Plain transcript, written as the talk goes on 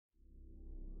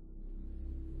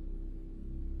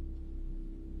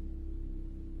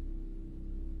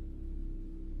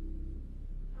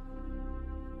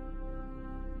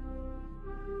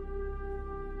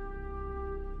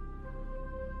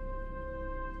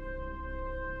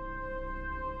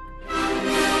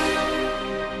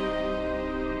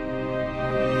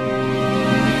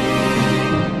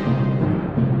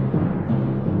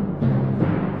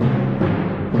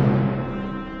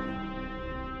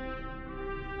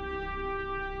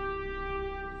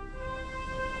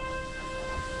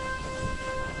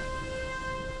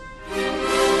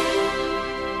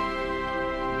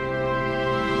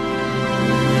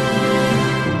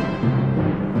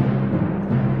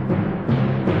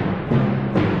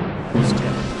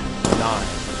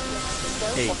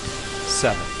8,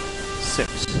 7,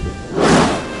 6, 5,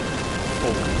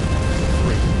 4,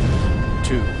 3,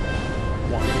 2,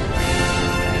 1,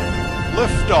 and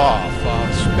liftoff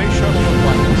of Space Shuttle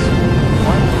Atlantis,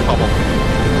 final couple,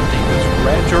 the deepest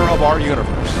grandeur of our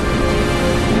universe.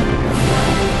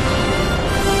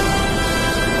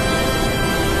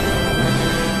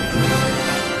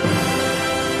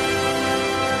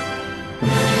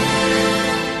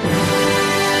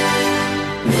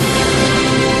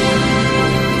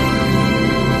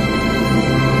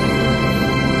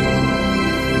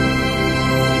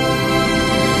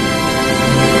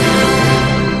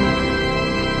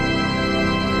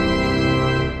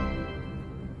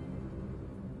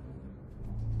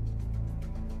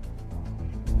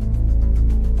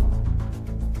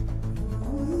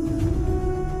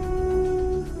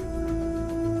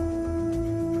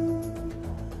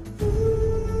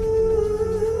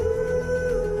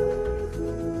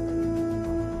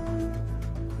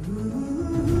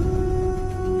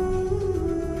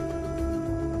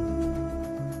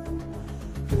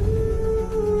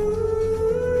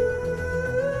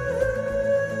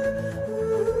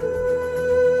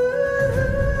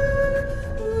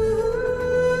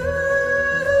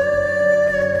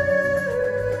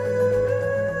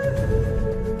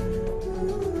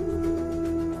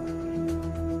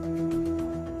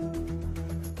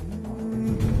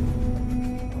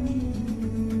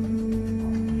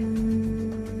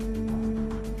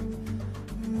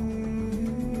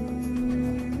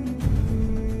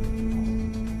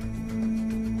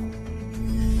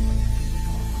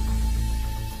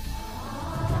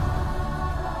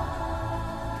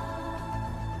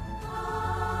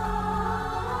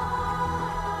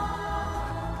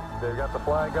 They've got the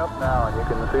flag up now, and you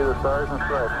can see the stars and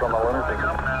stripes on the lunar surface.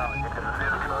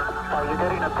 Are you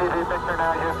getting a TV picture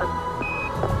now, Houston?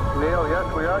 Neil, yes,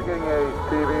 we are getting a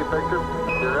TV picture.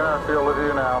 You're in our field of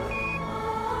view now.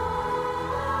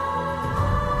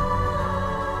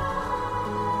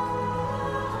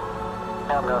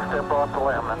 I'm going to step off the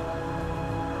limb.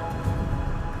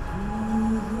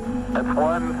 That's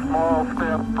one small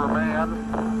step for man,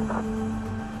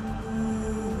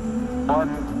 one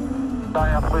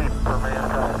giant leap for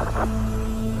mankind.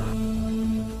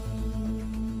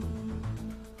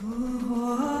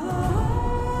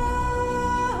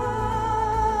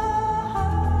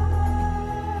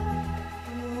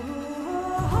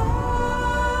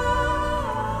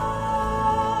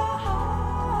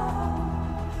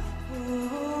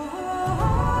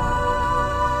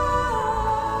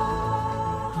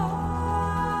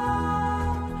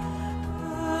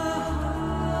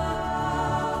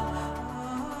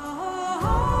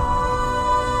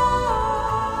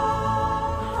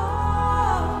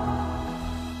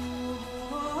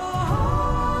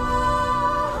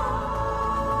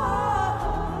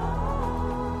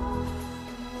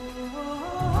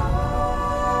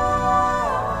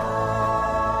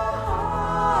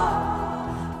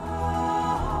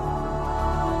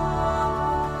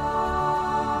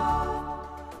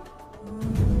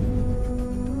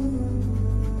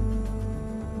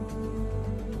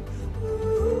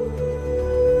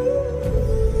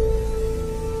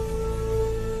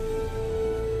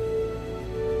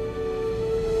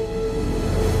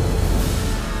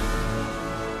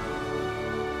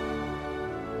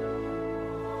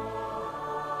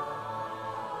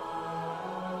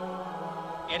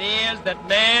 It is that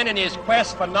man in his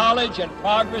quest for knowledge and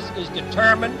progress is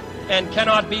determined and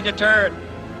cannot be deterred.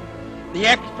 The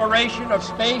exploration of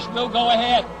space will go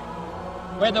ahead.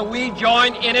 Whether we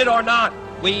join in it or not,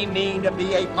 we mean to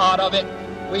be a part of it.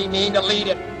 We mean to lead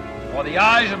it. For the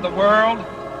eyes of the world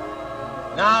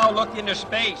now look into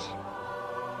space.